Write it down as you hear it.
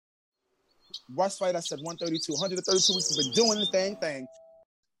Rush fight, I said 132. 132 weeks, we've been doing the thing.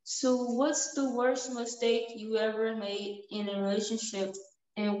 So, what's the worst mistake you ever made in a relationship,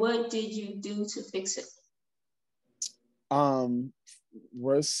 and what did you do to fix it? Um,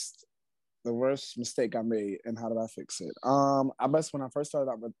 worst the worst mistake I made and how did I fix it? I guess when I first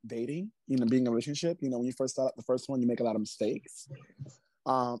started out with dating, being in a relationship, when you first start out the first one, you make a lot of mistakes.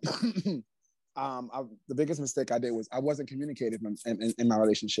 Um, the biggest mistake I did was I wasn't communicative in my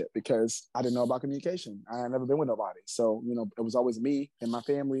relationship because I didn't know about communication. I had never been with nobody. So, it was always me and my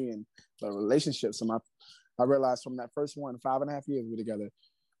family and the relationship. So I realized from that first one, 5.5 years we were together,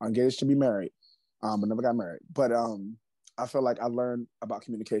 engaged to be married, but never got married. But I feel like I learned about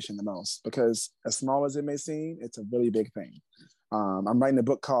communication the most because as small as it may seem, it's a really big thing. I'm writing a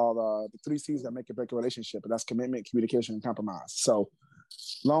book called The 3 C's That Make or Break a Relationship, and that's commitment, communication, and compromise. So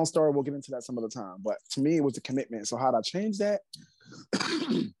long story, we'll get into that some other time. But to me, it was the commitment. So how did I change that?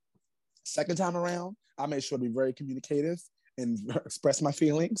 Second time around, I made sure to be very communicative and express my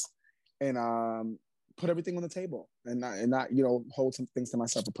feelings and put everything on the table and not hold some things to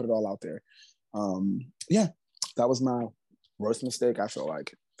myself and put it all out there. Yeah, that was my worst mistake, I feel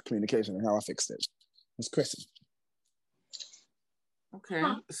like, communication and how I fixed it. It's Chrissy. Okay,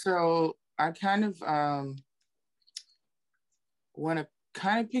 so I kind of want to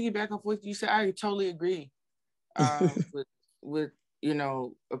kind of piggyback off what you said. I totally agree with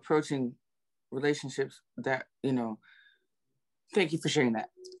approaching relationships that, thank you for sharing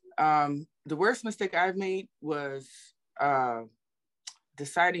that. The worst mistake I've made was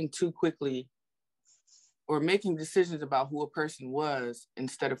deciding too quickly or making decisions about who a person was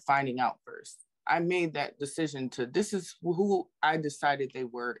instead of finding out first. I made that decision this is who I decided they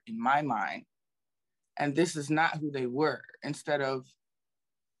were in my mind, and this is not who they were, instead of,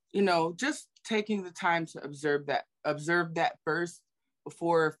 just taking the time to observe that first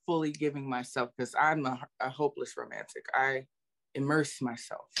before fully giving myself, because I'm a hopeless romantic. I immerse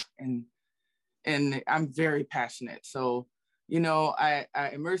myself and I'm very passionate. So, I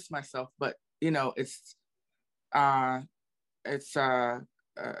immerse myself, but, our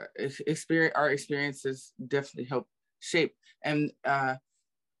experiences definitely help shape. And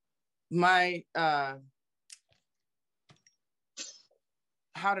my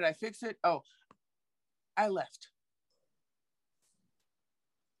how did I fix it? Oh, I left.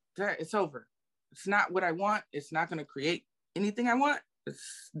 It's over. It's not what I want. It's not going to create anything I want.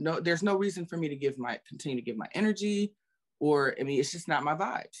 There's no reason for me to continue to give my energy, or it's just not my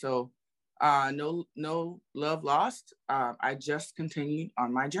vibe. So no love lost. I just continued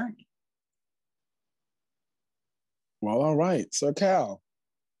on my journey. Well, all right. So Cal,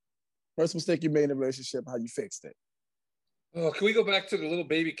 first mistake you made in a relationship, how you fixed it? Oh, can we go back to the little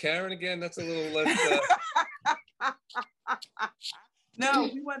baby Karen again? That's a little less. No,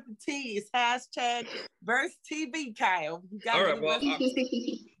 we want the T's. Hashtag verse TV, Kyle. All right. Well,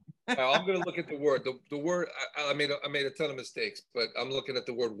 I'm going to look at the word. The word. I made a ton of mistakes, but I'm looking at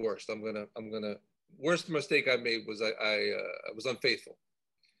the word worst. I'm gonna. Worst mistake I made was I was unfaithful.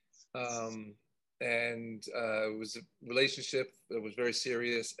 And it was a relationship that was very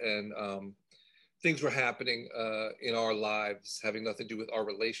serious, and things were happening in our lives, having nothing to do with our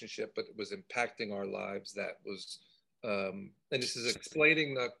relationship, but it was impacting our lives. That was, and this is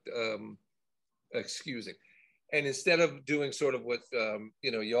explaining, not excusing. And instead of doing sort of what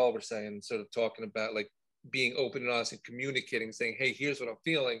y'all were saying, sort of talking about like being open and honest and communicating, saying, "Hey, here's what I'm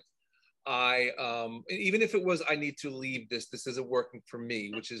feeling." Even if it was, I need to leave this. This isn't working for me,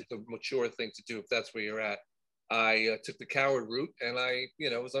 which is the mature thing to do if that's where you're at. I took the coward route, and I,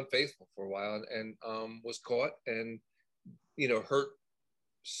 was unfaithful for a while, and was caught, and hurt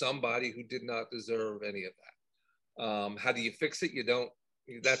somebody who did not deserve any of that. How do you fix it? You don't.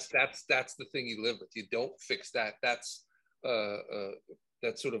 That's the thing you live with. You don't fix that. That's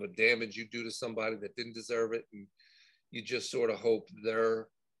sort of a damage you do to somebody that didn't deserve it, and you just sort of hope they're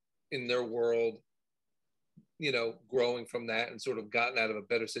in their world, growing from that and sort of gotten out of a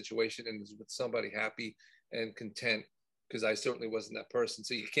better situation and is with somebody happy and content, because I certainly wasn't that person.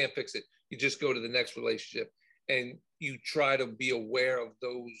 So you can't fix it. You just go to the next relationship and you try to be aware of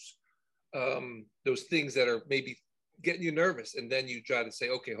those things that are maybe getting you nervous. And then you try to say,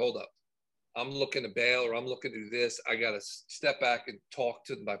 okay, hold up. I'm looking to bail, or I'm looking to do this. I got to step back and talk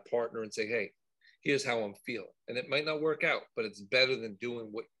to my partner and say, hey, here's how I'm feeling. And it might not work out, but it's better than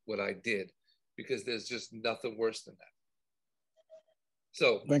doing what I did, because there's just nothing worse than that.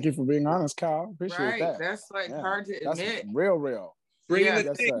 So thank you for being honest, Kyle. Appreciate that. That's hard to admit. That's real. Bring in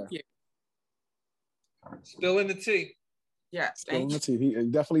the tea. Spill in the tea. Yeah, spill in the tea. He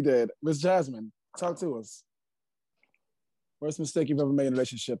definitely did. Miss Jasmine, talk to us. Worst mistake you've ever made in a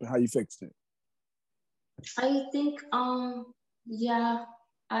relationship and how you fixed it? I think yeah,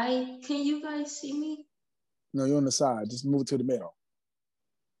 I can you guys see me? No, you're on the side. Just move to the middle.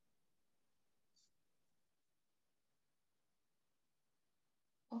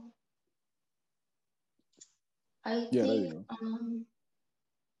 Oh. I Yeah, there you think go.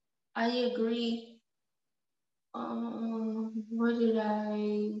 I agree. What did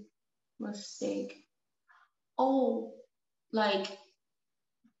I mistake? Oh, like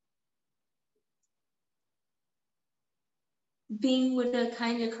being with a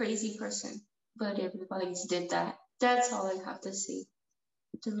kind of crazy person, but everybody's did that. That's all I have to say.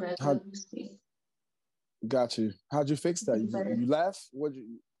 The How regular mistake. got you? How'd you fix that? Be better. You left? What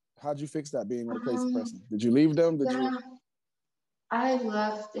you? How'd you fix that being with a crazy Um, person? Did you leave them? Did you? yeah, I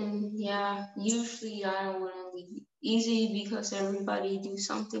left, and yeah, usually I wouldn't leave easy because everybody do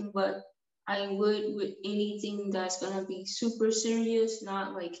something, but I would with anything that's gonna be super serious,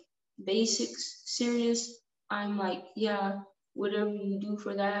 not like basics serious. I'm like, yeah, whatever you do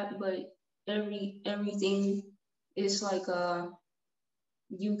for that, but everything is like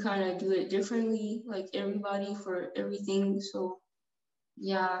you kind of do it differently, like everybody for everything. So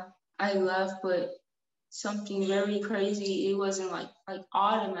yeah, I left, but something very crazy. It wasn't like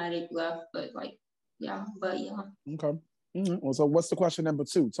automatic left, but like yeah, but yeah. Okay. Well, so what's the question number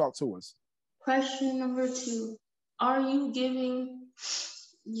 2? Talk to us. Question number 2. Are you giving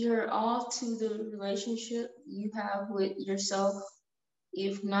your all to the relationship you have with yourself?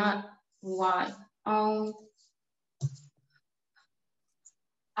 If not, why? I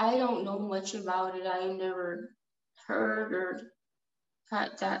don't know much about it. I never heard or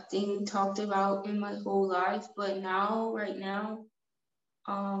had that thing talked about in my whole life, but now, right now,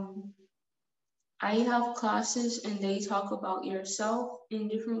 um, I have classes and they talk about yourself in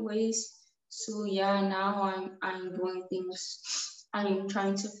different ways. So yeah, now I'm doing things. I'm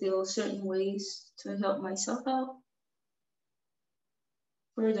trying to feel certain ways to help myself out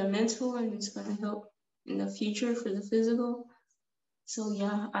for the mental, and it's gonna help in the future for the physical. So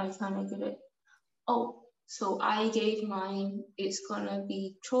yeah, I kind of get it. Oh, so I gave mine. It's gonna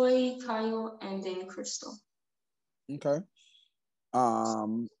be Troy, Kyle, and then Crystal. Okay.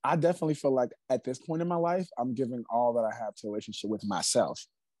 I definitely feel like at this point in my life, I'm giving all that I have to a relationship with myself.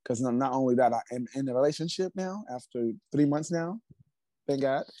 Because not only that, I am in a relationship now after 3 months now, thank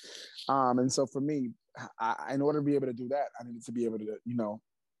God. And so for me, in order to be able to do that, I needed to be able to,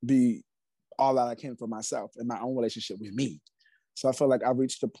 be all that I can for myself in my own relationship with me. So I feel like I've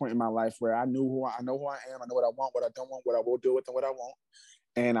reached a point in my life where I know who I am, I know what I want, what I don't want, what I will do with, and what I won't,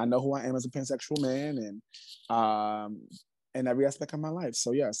 and I know who I am as a pansexual man, and in every aspect of my life.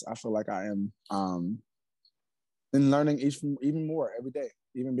 So yes, I feel like I am in learning even more every day.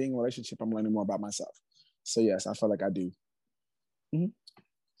 Even being in a relationship, I'm learning more about myself. So yes, I feel like I do.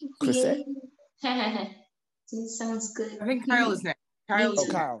 Mm-hmm. Chris? Yeah. It sounds good. I think Kyle is next. Oh,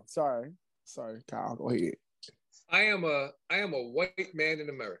 Kyle. Sorry, Kyle. Go ahead. I am a white man in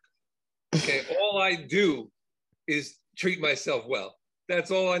America. Okay, all I do is treat myself well.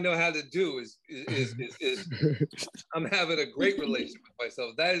 That's all I know how to do is I'm having a great relationship with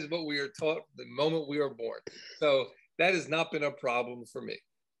myself. That is what we are taught the moment we are born. So that has not been a problem for me.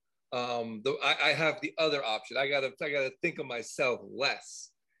 I have the other option. I gotta think of myself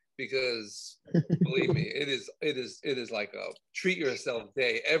less because believe me, it is like a treat yourself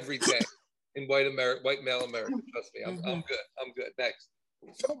day every day in white male America. Trust me, I'm good. I'm good. Next.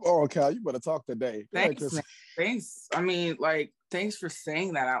 Come on, Cal, you better talk today. Thanks, man. Thanks. I mean, like, thanks for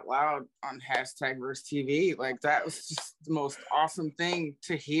saying that out loud on #VersTV. Like, that was just the most awesome thing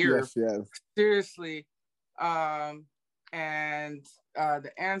to hear. Yes. Seriously. And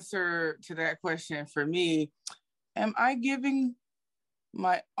the answer to that question for me, am I giving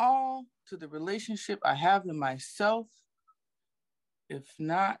my all to the relationship I have in myself? If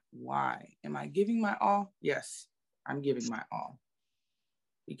not, why? Am I giving my all? Yes, I'm giving my all.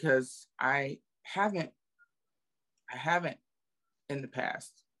 Because I haven't in the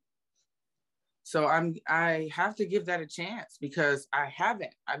past. So I have to give that a chance because I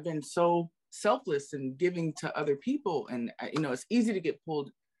haven't. I've been so selfless and giving to other people, and it's easy to get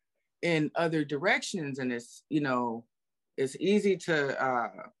pulled in other directions, and it's easy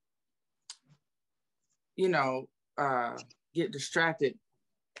to get distracted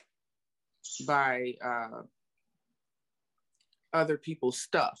by other people's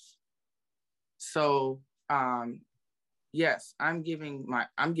stuff. So yes, I'm giving my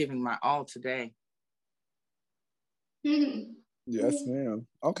all today. Yes, ma'am.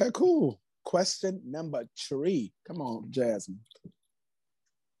 Okay, cool. Question number 3. Come on, Jasmine.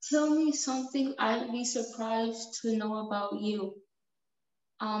 Tell me something I'd be surprised to know about you.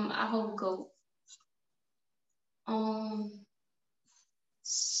 I'll go.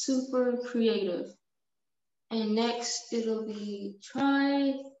 super creative. And next it'll be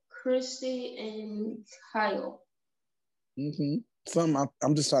Troy, Christy, and Kyle. I'm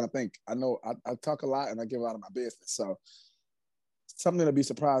just trying to think. I know I talk a lot and I give a lot of my business. So something to be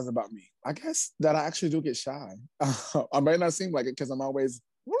surprised about me. I guess that I actually do get shy. I may not seem like it because I'm always,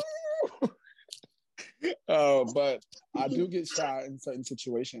 but I do get shy in certain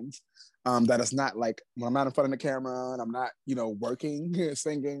situations. That it's not like when I'm not in front of the camera and I'm not, working,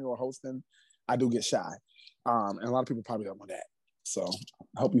 singing or hosting, I do get shy. And a lot of people probably don't know that. So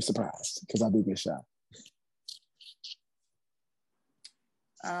I hope you're surprised because I do get shy.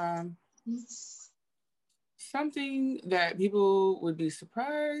 Something that people would be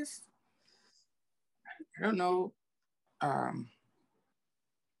surprised. I don't know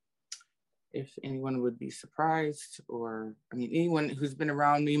if anyone would be surprised, or anyone who's been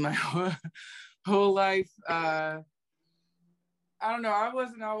around me my whole life. I don't know. I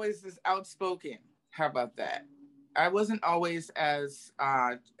wasn't always as outspoken. How about that? I wasn't always as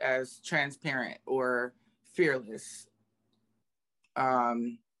transparent or fearless,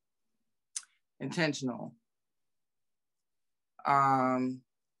 intentional.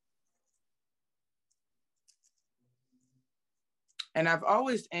 And I've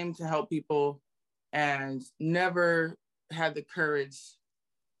always aimed to help people and never had the courage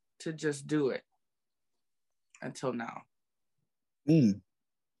to just do it until now.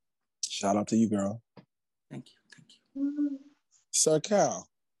 Shout out to you, girl. Thank you. Sir Cal,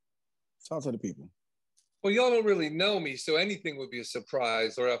 talk to the people. Well, y'all don't really know me, so anything would be a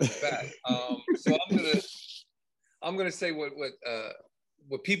surprise or off the bat. So I'm gonna say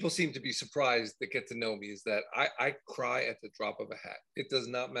what people seem to be surprised that get to know me is that I cry at the drop of a hat. It does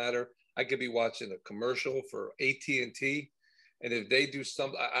not matter. I could be watching a commercial for AT&T, and if they do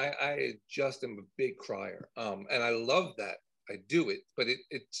something, I just am a big crier. And I love that. I do it, but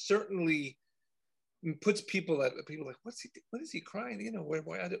it certainly puts people like, what is he crying?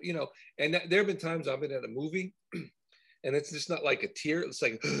 And there have been times I've been at a movie and it's just not like a tear. It's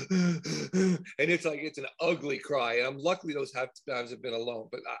like, and it's like, it's an ugly cry. And I'm luckily those times have been alone,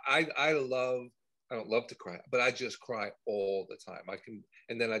 but I don't love to cry, but I just cry all the time.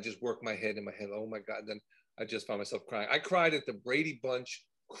 And then I just work my head in my head. Oh my God. Then I just find myself crying. I cried at the Brady Bunch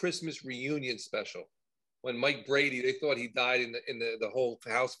Christmas reunion special when Mike Brady, they thought he died in the whole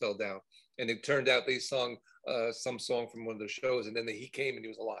house fell down. And it turned out they sung some song from one of the shows, and then he came and he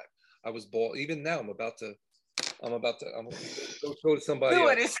was alive. I was bald. Even now, I'm about to go to somebody Do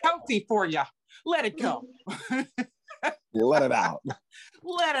else. it. It's healthy for you. Let it go. Let it out.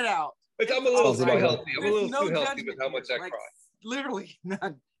 Let it out. I'm a little too right. healthy. I'm a little no too healthy with how much I cry. Literally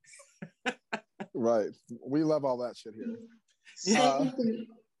none. Right. We love all that shit here. Second thing,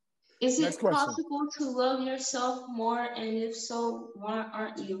 is it next question. possible to love yourself more? And if so, why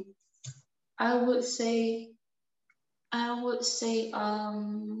aren't you? I would say,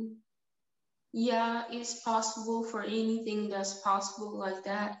 yeah, it's possible for anything that's possible like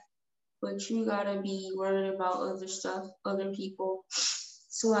that, but you gotta be worried about other stuff, other people.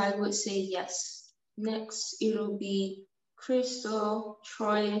 So I would say yes. Next, it'll be Crystal,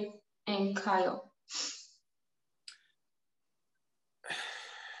 Troy, and Kyle.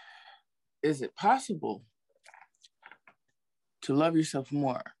 Is it possible to love yourself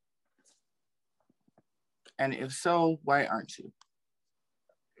more? And if so, why aren't you?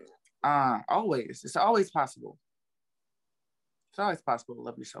 Always. It's always possible. It's always possible to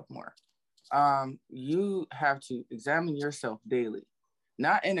love yourself more. You have to examine yourself daily,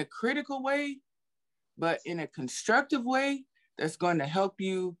 not in a critical way, but in a constructive way that's going to help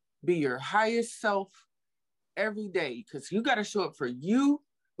you be your highest self every day. Because you got to show up for you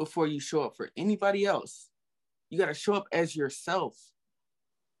before you show up for anybody else. You got to show up as yourself.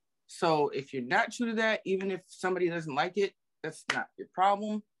 So if you're not true to that, even if somebody doesn't like it, that's not your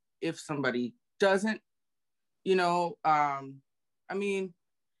problem. If somebody doesn't,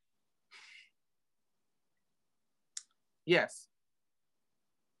 yes,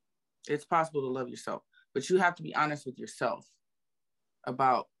 it's possible to love yourself, but you have to be honest with yourself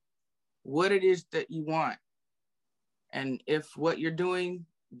about what it is that you want. And if what you're doing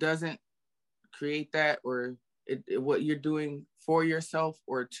doesn't create that, or what you're doing for yourself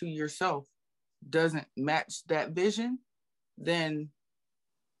or to yourself doesn't match that vision, then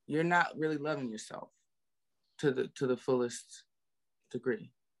you're not really loving yourself to the fullest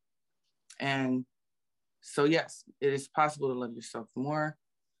degree. And so, yes, it is possible to love yourself more.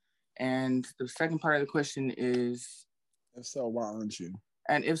 And the second part of the question is, if so, why aren't you?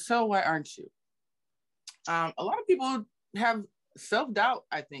 And if so, why aren't you? A lot of people have self-doubt,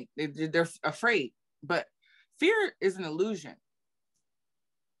 I think. They're afraid. But fear is an illusion.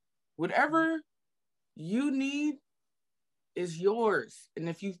 Whatever you need is yours. And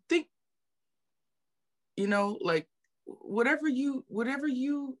if you think, you know, like whatever you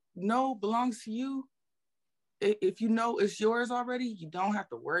know belongs to you, if you know it's yours already, you don't have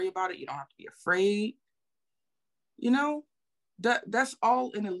to worry about it. You don't have to be afraid. You know, that's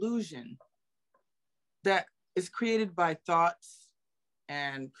all an illusion that is created by thoughts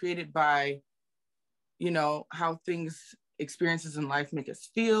and created by, you know, how things, experiences in life make us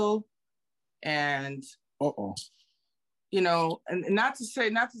feel. And you know, and not to say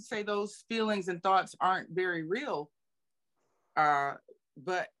those feelings and thoughts aren't very real,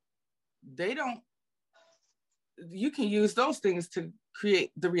 but you can use those things to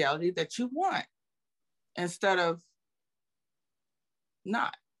create the reality that you want instead of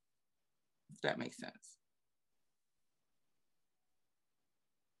not, if that makes sense.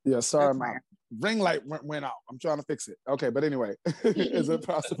 Yeah, sorry, my ring light went out. I'm trying to fix it. Okay, but anyway, is it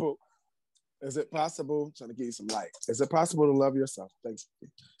possible? Trying to give you some light. Is it possible to love yourself? Thanks.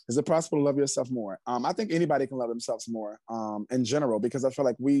 Is it possible to love yourself more? I think anybody can love themselves more in general, because I feel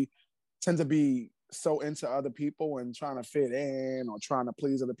like we tend to be so into other people and trying to fit in or trying to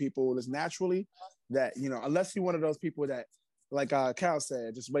please other people as naturally that, you know, unless you're one of those people that, like Cal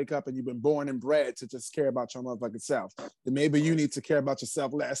said, just wake up and you've been born and bred to just care about your motherfucking self, then maybe you need to care about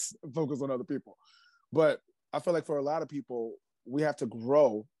yourself less, focus on other people. But I feel like for a lot of people, we have to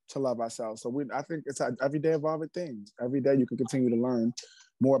grow to love ourselves. So I think it's an everyday evolving thing. Every day you can continue to learn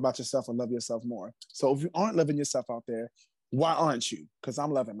more about yourself and love yourself more. So if you aren't loving yourself out there, why aren't you? Because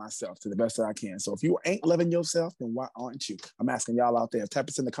I'm loving myself to the best that I can. So if you ain't loving yourself, then why aren't you? I'm asking y'all out there. Type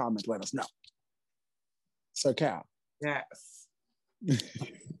us in the comments. Let us know. Sir Cal. Yes.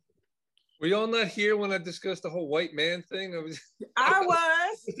 Were y'all not here when I discussed the whole white man thing? I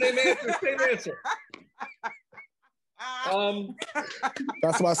was. Same answer.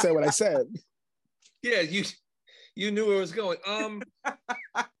 That's why I said what I said. Yeah, you knew where I was going.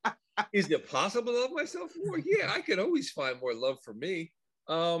 Is it possible to love myself more? Yeah, I can always find more love for me.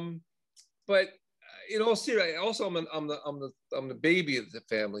 But in all seriousness, also I'm the baby of the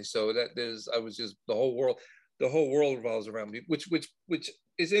family, so that the whole world revolves around me, which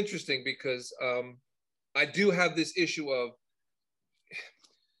is interesting because I do have this issue of,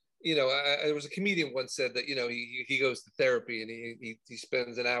 you know, there was a comedian once said that, you know, he goes to therapy and he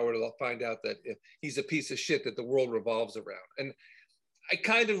spends an hour to find out that he's a piece of shit that the world revolves around. And I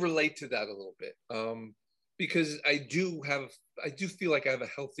kind of relate to that a little bit because I do feel like I have a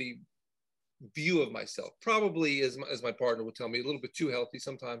healthy view of myself, probably as my partner would tell me, a little bit too healthy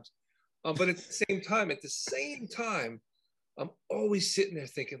sometimes. But at the same time, I'm always sitting there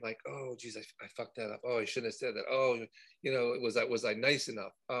thinking like, oh, geez, I fucked that up. Oh, I shouldn't have said that. Oh, you know, was I nice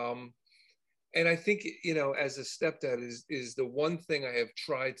enough? And I think, you know, as a stepdad is the one thing I have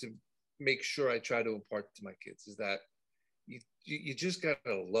tried to make sure I try to impart to my kids is that you just got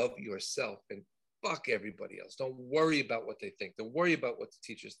to love yourself and fuck everybody else. Don't worry about what they think. Don't worry about what the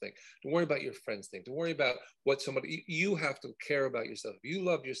teachers think. Don't worry about your friends think. Don't worry about what you have to care about yourself. If you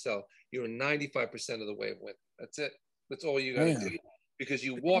love yourself, you're 95% of the way of winning. That's it. That's all you got to do. Because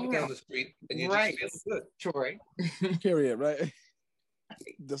you walk down the street and you just feel good. Troy. Period, right?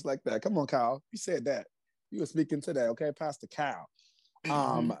 Just like that. Come on, Kyle. You said that. You were speaking to that, okay? Pastor Kyle.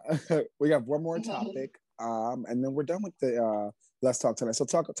 We have one more topic. And then we're done with the Let's Talk tonight. So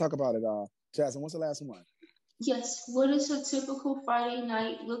talk about it. Jasmine, what's the last one? Yes. What does a typical Friday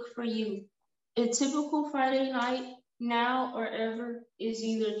night look for you? A typical Friday night now or ever is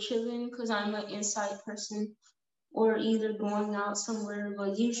either chilling, because I'm an inside person, or either going out somewhere,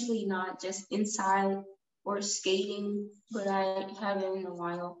 but usually not just inside, or skating, but I haven't in a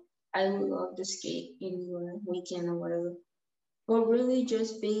while. I would love to skate anywhere, weekend or whatever. But really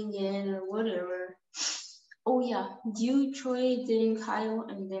just being in or whatever. Oh yeah, you, Troy, then Kyle,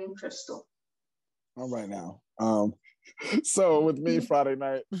 and then Crystal. All right now. So with me, Friday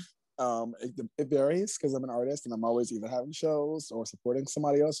night, it varies because I'm an artist and I'm always either having shows or supporting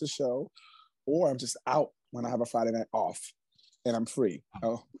somebody else's show, or I'm just out when I have a Friday night off and I'm free.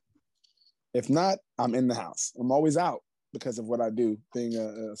 Oh, if not, I'm in the house. I'm always out because of what I do, being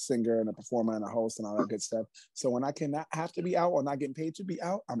a singer and a performer and a host and all that good stuff. So when I cannot have to be out or not getting paid to be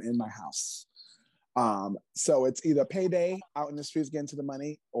out, I'm in my house. So it's either payday out in the streets getting to the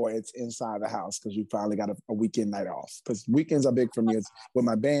money, or it's inside the house because you finally got a weekend night off. Because weekends are big for me. It's with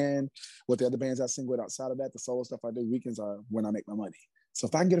my band, with the other bands I sing with outside of that, the solo stuff I do, weekends are when I make my money. So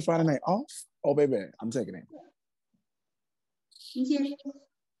if I can get a Friday night off, oh baby, I'm taking it.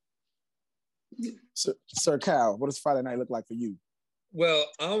 Yeah. So, Sir Cal, what does Friday night look like for you? Well,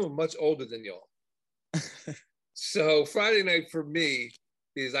 I'm much older than y'all. So Friday night for me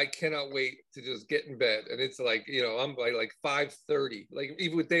is I cannot wait to just get in bed. And it's like, you know, I'm like 5:30, like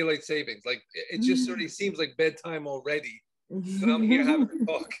even with daylight savings, like it just sort of seems like bedtime already. And I'm here having a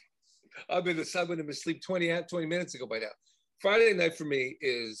talk. I've been asleep 20 minutes ago by now. Friday night for me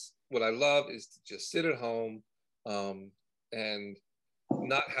is what I love is to just sit at home and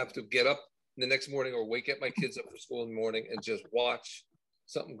not have to get up the next morning or wake up my kids up for school in the morning and just watch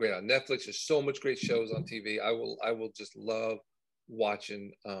something great on Netflix. There's so much great shows on TV. I will just love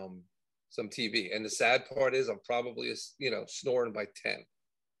watching some TV. And the sad part is I'm probably, you know, snoring by 10.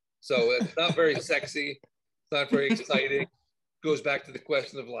 So it's not very sexy. It's not very exciting. Goes back to the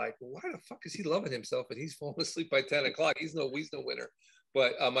question of like, why the fuck is he loving himself and he's falling asleep by 10 o'clock? He's no winner.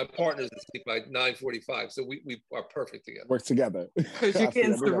 But my partner's asleep by 9:45, so we are perfect together. Work together. Because you're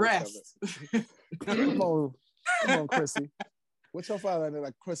getting some rest. Come on, Chrissy. What's your father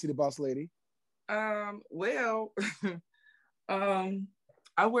like, Chrissy, the boss lady? Well,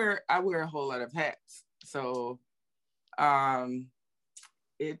 I wear a whole lot of hats, so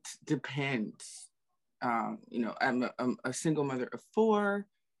it depends. You know, I'm a single mother of 4.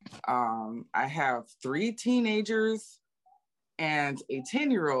 I have 3 teenagers and a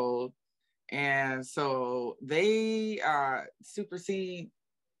 10-year-old. And so they supersede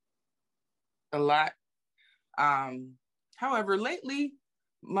a lot. However, lately,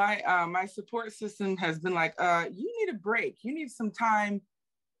 my support system has been like, you need a break. You need some time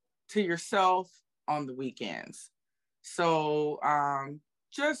to yourself on the weekends. So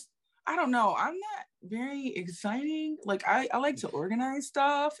just, I don't know, I'm not very exciting. Like I like to organize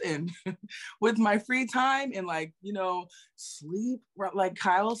stuff and with my free time and like, you know, sleep, like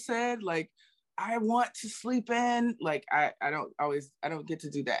Kyle said, like I want to sleep in. Like I don't get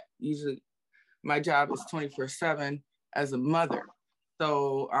to do that. Usually my job is 24/7 as a mother.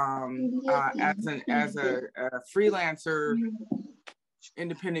 So as a freelancer,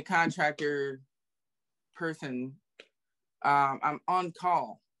 independent contractor person, I'm on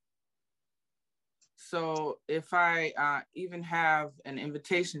call. So if I even have an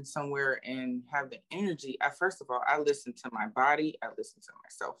invitation somewhere and have the energy, first of all, I listen to my body, I listen to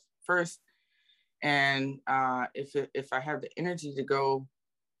myself first. And if I have the energy to go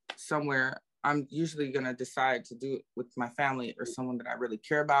somewhere, I'm usually gonna decide to do it with my family or someone that I really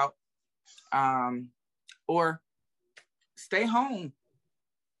care about, or stay home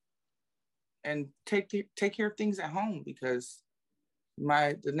and take care of things at home because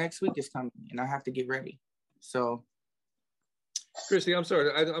the next week is coming and I have to get ready. So Chrissy, I'm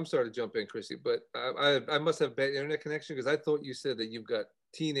sorry to jump in, Chrissy, but I must have bad internet connection because I thought you said that you've got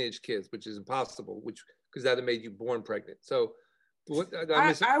teenage kids, which is impossible, because that would have made you born pregnant. So what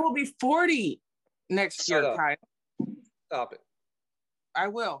I will be 40 next year, Kyle. Stop it. I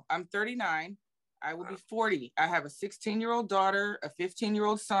will. I'm 39. I will be 40. I have a 16-year-old daughter, a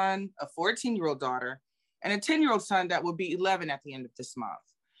 15-year-old son, a 14-year-old daughter, and a 10-year-old son that will be 11 at the end of this month.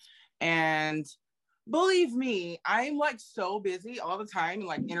 And believe me, I'm like so busy all the time and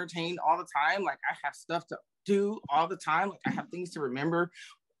like entertained all the time. Like I have stuff to do all the time. Like I have things to remember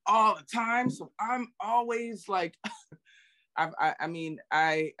all the time. So I'm always like, I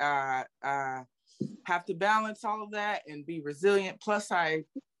have to balance all of that and be resilient. Plus I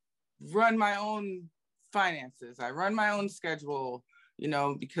run my own finances. I run my own schedule, you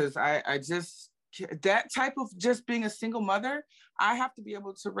know, because I just, that type of just being a single mother, I have to be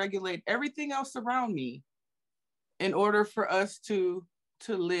able to regulate everything else around me in order for us to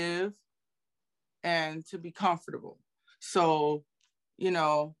live and to be comfortable. So, you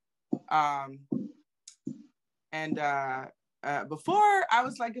know, before I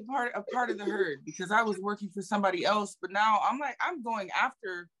was like a part of the herd because I was working for somebody else, but now I'm going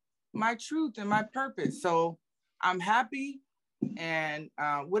after my truth and my purpose. So I'm happy and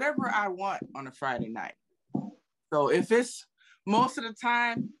whatever I want on a Friday night. So if it's most of the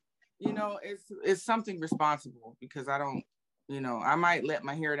time, you know, it's something responsible because I don't, you know, I might let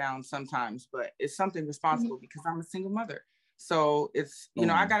my hair down sometimes, but it's something responsible because I'm a single mother. So it's, you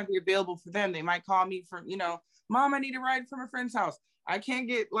know, I got to be available for them. They might call me from, you know, Mom, I need a ride from a friend's house. I can't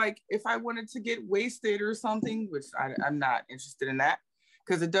get, like, if I wanted to get wasted or something, which I'm not interested in that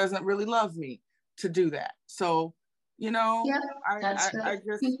because it doesn't really love me to do that. So, you know,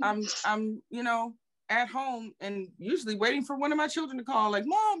 I'm, you know, at home and usually waiting for one of my children to call, like,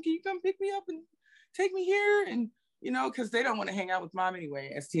 Mom, can you come pick me up and take me here? And, you know, because they don't want to hang out with Mom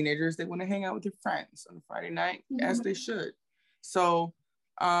anyway. As teenagers, they want to hang out with their friends on a Friday night, as they should. So,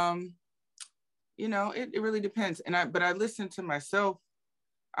 you know, it really depends. But I listen to myself.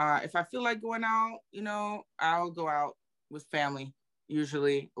 If I feel like going out, you know, I'll go out with family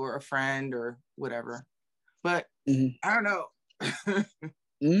usually, or a friend or whatever. But I don't know.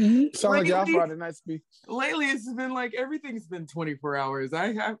 Sound like y'all Friday night speak. Lately, it's been like everything's been 24 hours.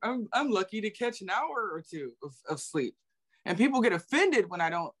 I'm lucky to catch an hour or two of sleep, and people get offended when I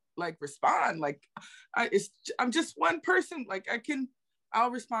don't like respond. Like I'm just one person. Like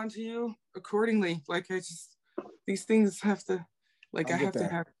I'll respond to you accordingly. Like these things have to, like I have to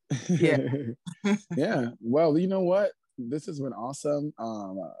have. Yeah. Yeah. Well, you know what? This has been awesome.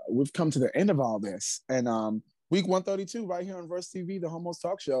 We've come to the end of all this, and week 132 right here on Verse TV, the Homos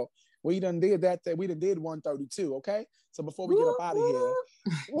Talk Show. We done did that. We done did 132. Okay. So before we get up out of here,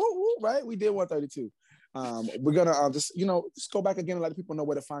 right? We did 132. We're gonna just go back again and let people know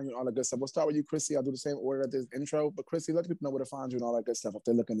where to find you and all that good stuff. We'll start with you, Chrissy. I'll do the same order at this intro, but Chrissy, let people know where to find you and all that good stuff if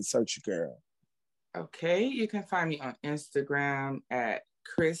they're looking to search you, girl. Okay, you can find me on Instagram at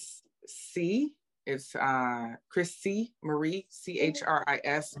Chris C. It's Chris C. Marie,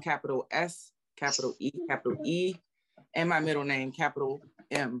 CHRIS, capital S, capital E, and my middle name, capital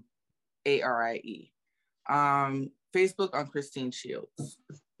MARIE. Facebook on Christine Shields.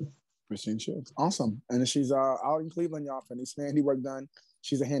 Christine Shields. Awesome. And she's out in Cleveland, y'all, for any handy work done.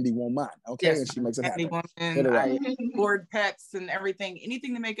 She's a handy woman, okay? Yes, and she makes it happen. Woman. I board pets and everything,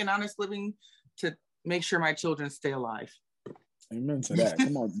 anything to make an honest living to make sure my children stay alive. Amen to that.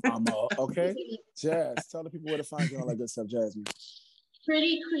 Come on, mama. Okay? Jazz, tell the people where to find you and all that good stuff, Jasmine.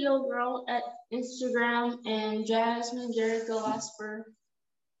 Pretty Creole Girl at Instagram and Jasmine Jared Galasper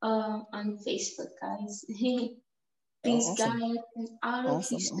on Facebook, guys. These guys out of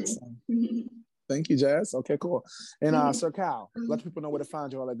Houston. Thank you, Jazz. Okay, cool. And Sir Cal, let people know where to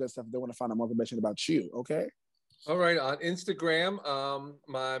find you, all that good stuff if they want to find out more information about you, okay? All right, on Instagram,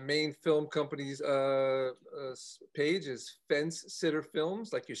 my main film company's page is Fence Sitter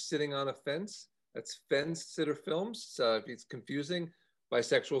Films, like you're sitting on a fence. That's Fence Sitter Films. So if it's confusing,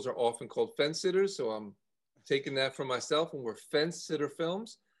 bisexuals are often called fence sitters, so I'm taking that from myself, and we're Fence Sitter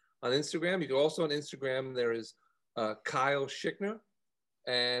Films on Instagram. You can also on Instagram, there is Kyle Schickner,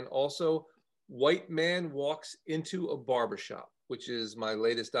 and also White Man Walks into a Barbershop, which is my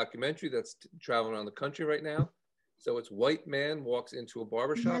latest documentary that's traveling around the country right now. So it's White Man Walks into a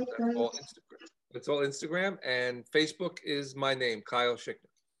Barbershop. That's all Instagram. It's all Instagram, and Facebook is my name, Kyle Schickner.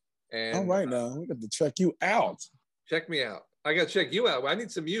 And all right, now we got to check you out. Check me out. I got to check you out. I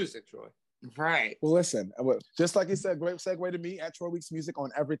need some music, Troy. Right. Well, listen, just like you said, great segue to me at Troy Weeks Music on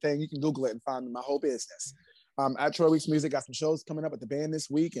everything. You can Google it and find my whole business. At Troy Weeks Music, got some shows coming up at the band this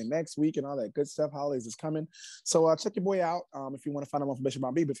week and next week and all that good stuff. Holidays is coming. So check your boy out if you want to find out more information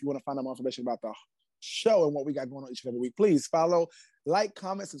about me. But if you want to find out more information about the show and what we got going on each and every week, please follow, like,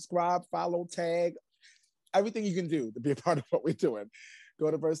 comment, subscribe, follow, tag, everything you can do to be a part of what we're doing. Go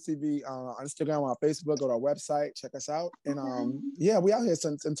to Verse TV on Instagram, on Facebook, go to our website, check us out. And yeah, we out here.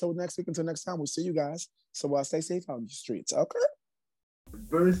 So until next week, until next time, we'll see you guys. So stay safe out in the streets, okay?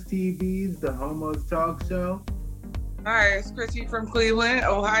 Verse TV's The Homos Talk Show. Hi, it's Chrissy from Cleveland,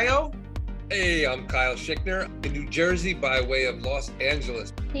 Ohio. Hey, I'm Kyle Schickner in New Jersey by way of Los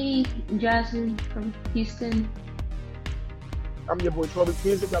Angeles. Hey, Jasmine from Houston. I'm your boy Troy Weeks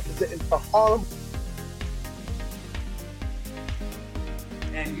Music, representing for Harlem.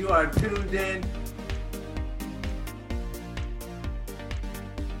 And you are tuned in.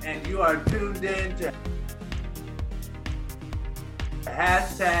 To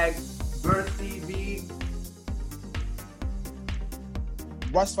hashtag Verse TV.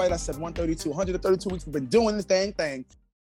 Rush Fight, I said 132. 132 weeks we've been doing this thing.